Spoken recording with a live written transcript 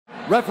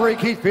Referee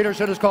Keith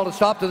Peterson has called a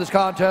stop to this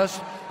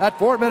contest at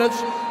 4 minutes,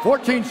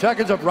 14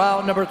 seconds of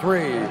round number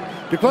 3.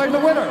 Declaring the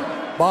winner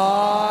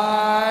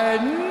by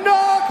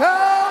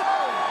knockout,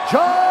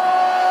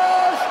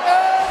 Josh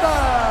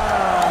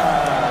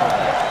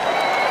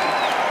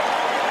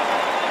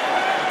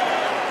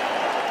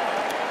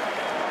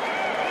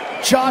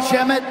Emmett. Josh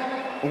Emmett,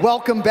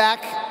 welcome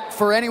back.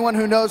 For anyone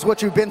who knows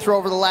what you've been through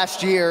over the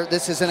last year,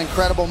 this is an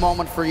incredible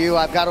moment for you.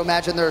 I've got to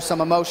imagine there are some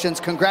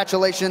emotions.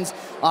 Congratulations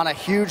on a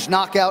huge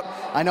knockout.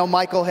 I know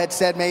Michael had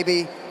said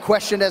maybe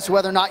questioned as to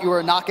whether or not you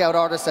were a knockout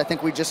artist. I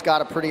think we just got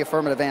a pretty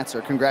affirmative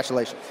answer.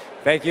 Congratulations.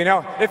 Thank you.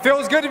 No, it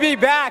feels good to be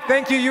back.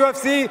 Thank you,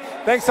 UFC.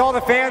 Thanks to all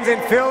the fans in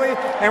Philly.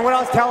 And what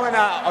I was telling,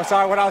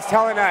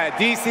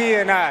 DC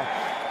and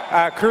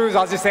Cruz,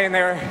 I was just saying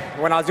there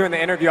when I was doing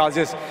the interview, I was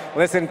just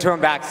listening to him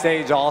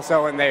backstage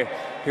also, and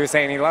he was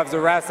saying he loves the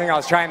wrestling. I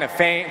was trying to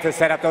feint to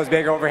set up those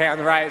big overhand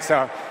rights,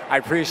 so I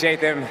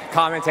appreciate them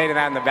commentating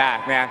that in the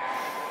back, man.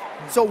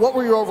 So what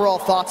were your overall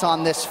thoughts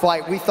on this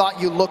fight? We thought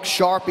you looked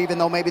sharp, even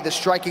though maybe the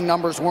striking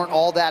numbers weren't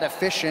all that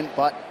efficient,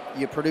 but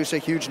you produce a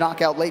huge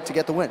knockout late to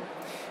get the win.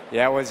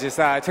 Yeah, it was just,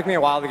 it took me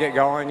a while to get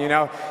going, you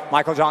know.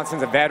 Michael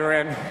Johnson's a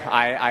veteran.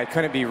 I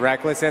couldn't be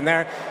reckless in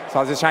there, so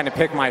I was just trying to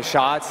pick my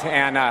shots,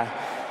 and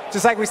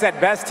just like we said,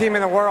 best team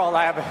in the world.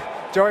 I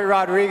have Joey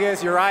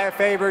Rodriguez, Uriah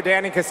Faber,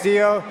 Danny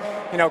Castillo,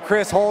 you know,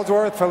 Chris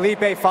Holdsworth,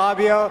 Felipe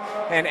Fabio,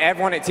 and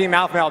everyone at Team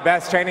Alpha Male,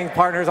 best training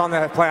partners on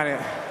the planet.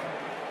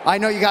 I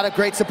know you got a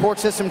great support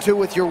system too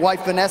with your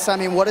wife Vanessa. I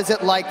mean, what is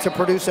it like to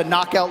produce a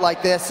knockout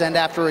like this, and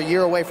after a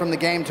year away from the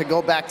game to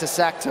go back to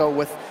Sacto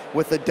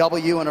with a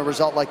W and a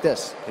result like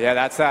this? Yeah,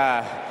 that's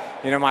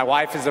you know, my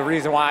wife is the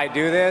reason why I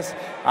do this.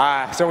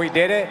 So we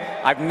did it.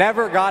 I've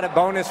never got a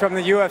bonus from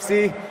the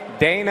UFC.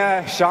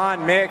 Dana,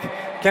 Sean, Mick,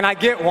 can I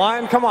get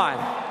one? Come on.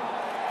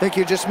 I think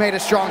you just made a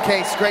strong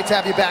case. Great to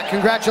have you back.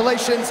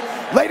 Congratulations.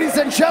 Ladies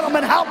and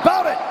gentlemen, how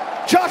about it?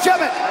 Josh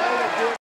Emmett.